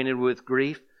sorrows, acquainted with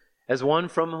grief. As one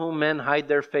from whom men hide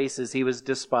their faces, he was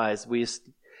despised.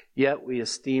 Yet we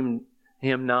esteemed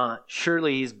him not.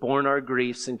 Surely he's borne our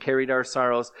griefs and carried our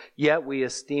sorrows. Yet we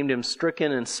esteemed him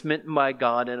stricken and smitten by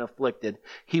God and afflicted.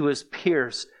 He was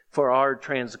pierced for our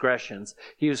transgressions.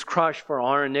 He was crushed for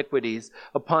our iniquities.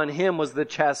 Upon him was the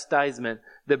chastisement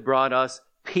that brought us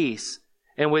peace.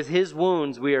 And with his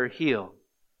wounds we are healed.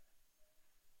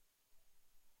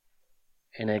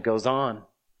 And it goes on.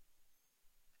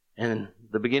 And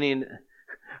the beginning,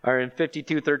 or in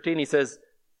 52:13, he says,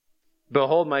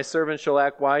 behold, my servant shall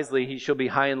act wisely. He shall be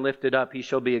high and lifted up. He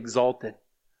shall be exalted.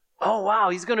 Oh, wow,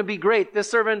 he's going to be great. This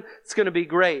servant is going to be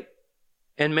great.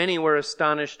 And many were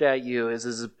astonished at you, as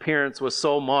his appearance was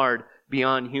so marred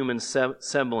beyond human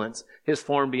semblance, his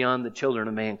form beyond the children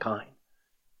of mankind.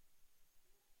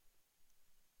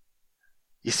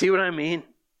 You see what I mean?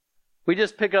 We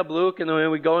just pick up Luke and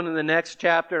then we go into the next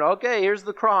chapter. And okay, here's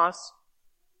the cross.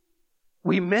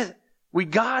 We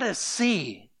got to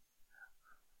see.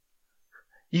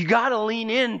 You got to lean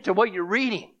into what you're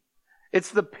reading.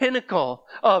 It's the pinnacle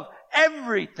of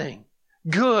everything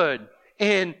good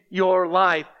in your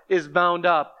life is bound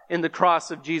up in the cross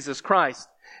of Jesus Christ.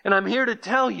 And I'm here to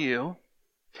tell you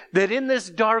that in this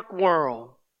dark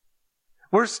world,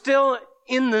 we're still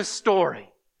in this story.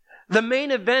 The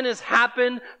main event has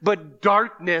happened, but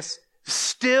darkness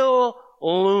still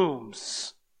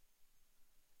looms.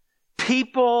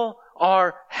 People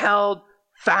are held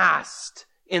fast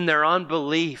in their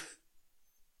unbelief.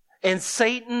 And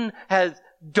Satan has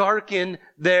darkened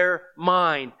their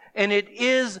mind. And it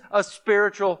is a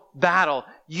spiritual battle.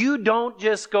 You don't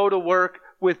just go to work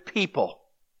with people.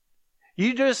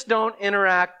 You just don't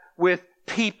interact with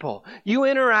people. You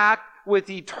interact with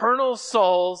eternal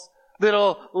souls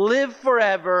that'll live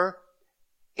forever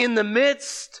in the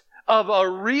midst of a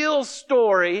real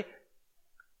story.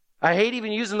 I hate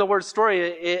even using the word story.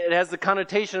 It has the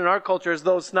connotation in our culture as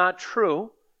though it's not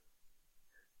true.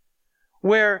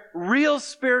 Where real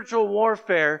spiritual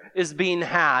warfare is being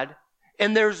had,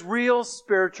 and there's real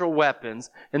spiritual weapons.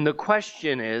 And the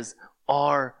question is,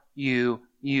 are you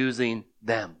using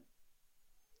them?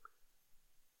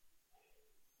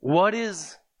 What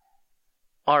is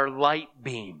our light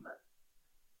beam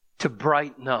to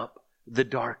brighten up the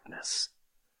darkness?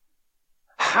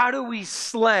 How do we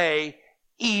slay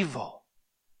evil?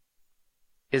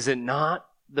 Is it not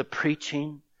the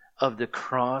preaching of the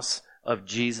cross of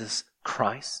Jesus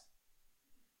Christ?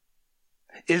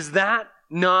 Is that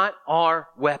not our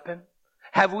weapon?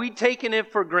 Have we taken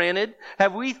it for granted?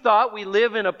 Have we thought we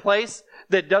live in a place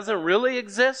that doesn't really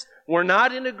exist? We're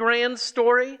not in a grand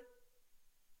story.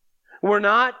 We're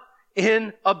not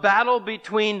in a battle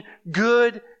between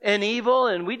good and evil,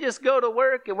 and we just go to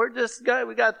work and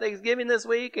we got Thanksgiving this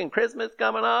week and Christmas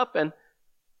coming up. And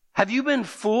have you been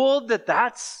fooled that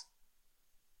that's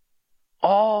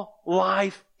all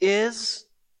life is?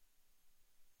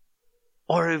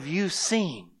 Or have you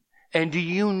seen, and do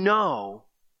you know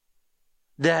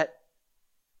that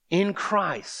in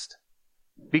Christ,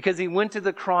 because He went to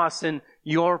the cross and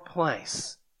your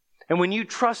place. And when you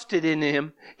trusted in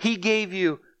Him, He gave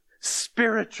you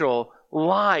spiritual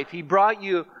life. He brought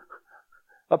you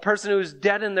a person who is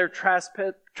dead in their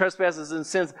trespasses and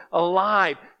sins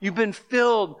alive. You've been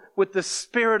filled with the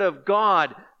Spirit of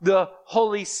God, the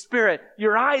Holy Spirit.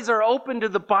 Your eyes are open to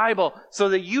the Bible so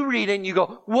that you read it and you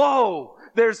go, whoa,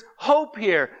 there's hope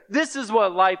here. This is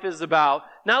what life is about.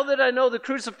 Now that I know the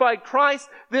crucified Christ,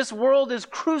 this world is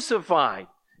crucified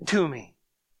to me.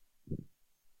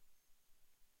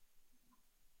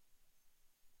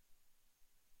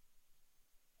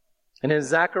 And in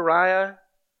Zechariah,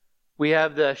 we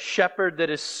have the shepherd that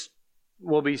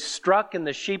will be struck and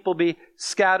the sheep will be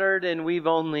scattered, and we've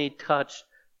only touched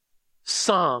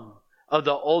some of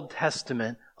the Old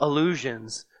Testament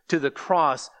allusions to the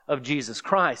cross of Jesus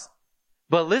Christ.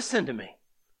 But listen to me.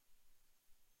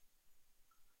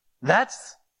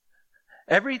 That's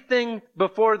everything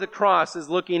before the cross is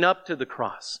looking up to the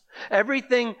cross.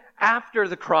 Everything after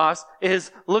the cross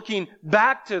is looking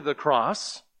back to the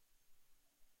cross.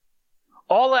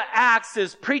 All of Acts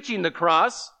is preaching the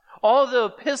cross. All the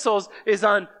epistles is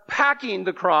unpacking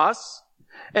the cross.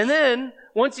 And then,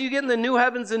 once you get in the new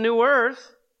heavens and new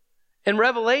earth, in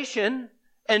Revelation,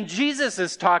 and Jesus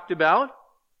is talked about,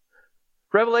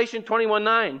 Revelation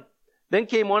 21:9. Then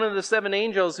came one of the 7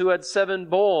 angels who had 7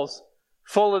 bowls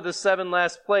full of the 7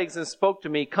 last plagues and spoke to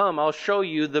me, "Come, I'll show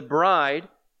you the bride,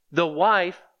 the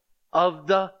wife of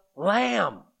the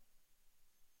Lamb."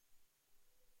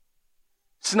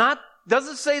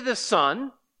 Doesn't say the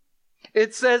Son.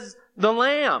 It says the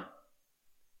Lamb.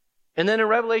 And then in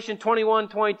Revelation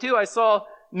 21:22, I saw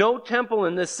no temple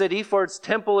in this city, for its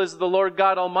temple is the Lord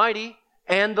God Almighty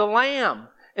and the Lamb.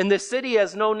 And the city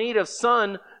has no need of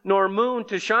sun nor moon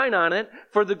to shine on it,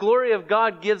 for the glory of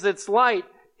God gives its light.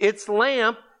 Its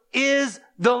lamp is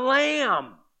the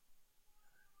Lamb.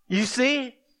 You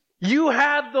see, you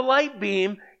have the light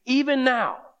beam even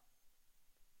now.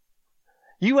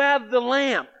 You have the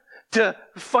lamp to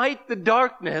fight the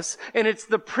darkness, and it's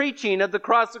the preaching of the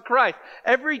cross of Christ.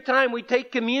 Every time we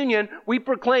take communion, we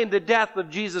proclaim the death of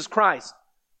Jesus Christ.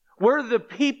 We're the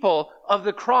people of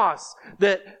the cross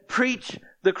that preach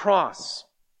the cross.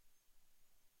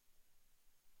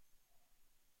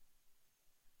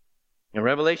 In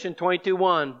Revelation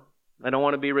 22:1, I don't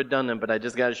want to be redundant, but I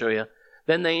just got to show you.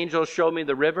 Then the angel showed me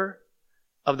the river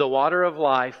of the water of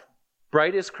life,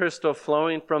 bright as crystal,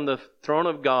 flowing from the throne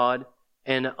of God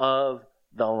and of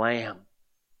the Lamb.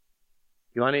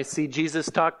 You want to see Jesus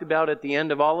talked about at the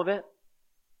end of all of it?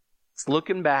 It's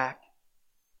looking back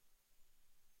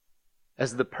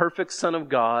as the perfect Son of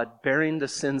God, bearing the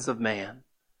sins of man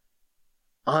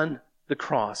on the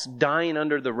cross, dying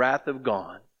under the wrath of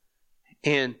God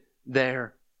in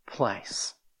their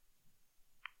place.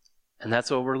 And that's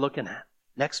what we're looking at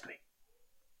next week.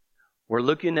 We're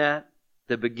looking at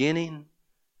the beginning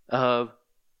of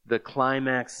the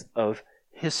climax of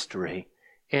history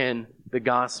in the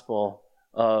Gospel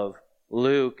of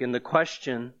Luke. And the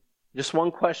question, just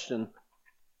one question,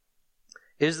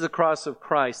 is the cross of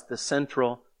Christ the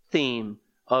central theme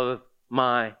of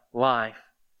my life?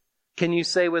 Can you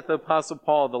say with the Apostle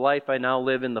Paul, "The life I now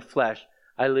live in the flesh,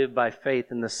 I live by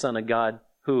faith in the Son of God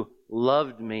who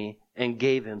loved me and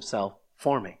gave Himself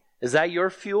for me"? Is that your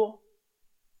fuel?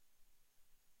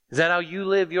 Is that how you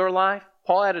live your life?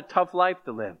 Paul had a tough life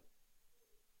to live,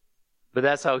 but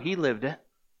that's how he lived it.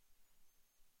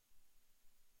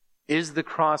 Is the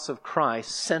cross of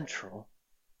Christ central,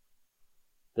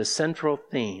 the central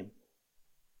theme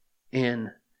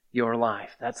in your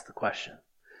life? That's the question.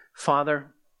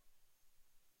 Father,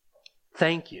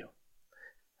 thank you.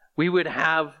 We would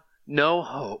have no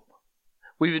hope.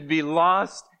 We would be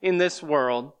lost in this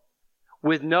world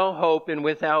with no hope and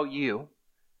without you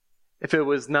if it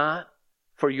was not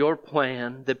for your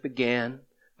plan that began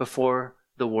before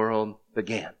the world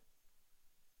began.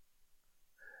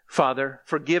 Father,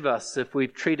 forgive us if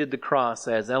we've treated the cross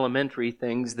as elementary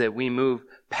things that we move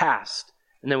past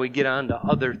and then we get on to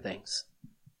other things.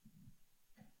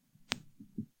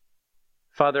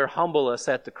 Father, humble us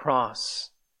at the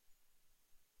cross.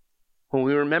 When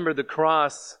we remember the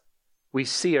cross, we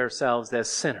see ourselves as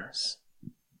sinners.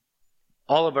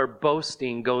 All of our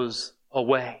boasting goes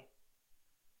away.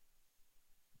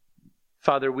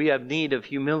 Father, we have need of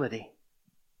humility.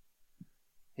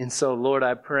 And so, Lord,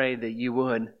 I pray that you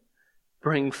would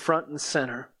bring front and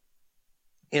center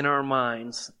in our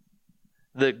minds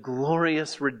the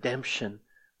glorious redemption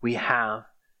we have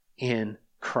in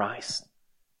Christ.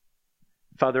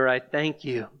 Father, I thank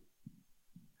you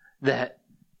that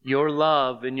your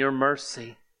love and your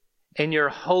mercy and your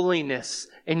holiness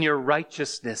and your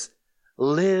righteousness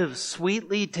live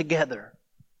sweetly together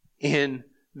in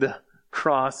the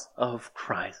cross of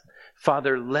Christ.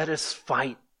 Father, let us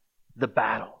fight the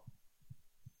battle.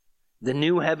 The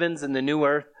new heavens and the new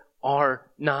earth are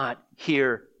not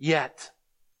here yet.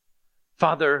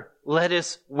 Father, let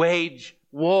us wage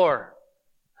war.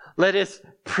 Let us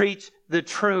preach the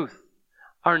truth.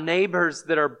 Our neighbors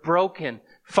that are broken,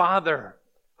 Father,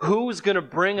 who's going to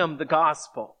bring them the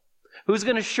gospel? Who's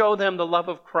going to show them the love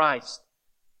of Christ?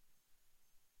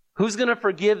 Who's going to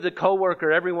forgive the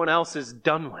coworker everyone else is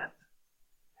done with,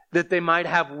 that they might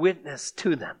have witness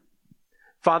to them?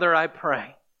 Father, I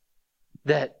pray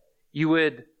that you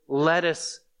would let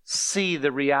us see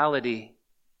the reality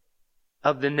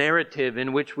of the narrative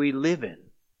in which we live in.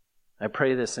 I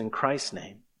pray this in Christ's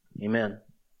name. Amen.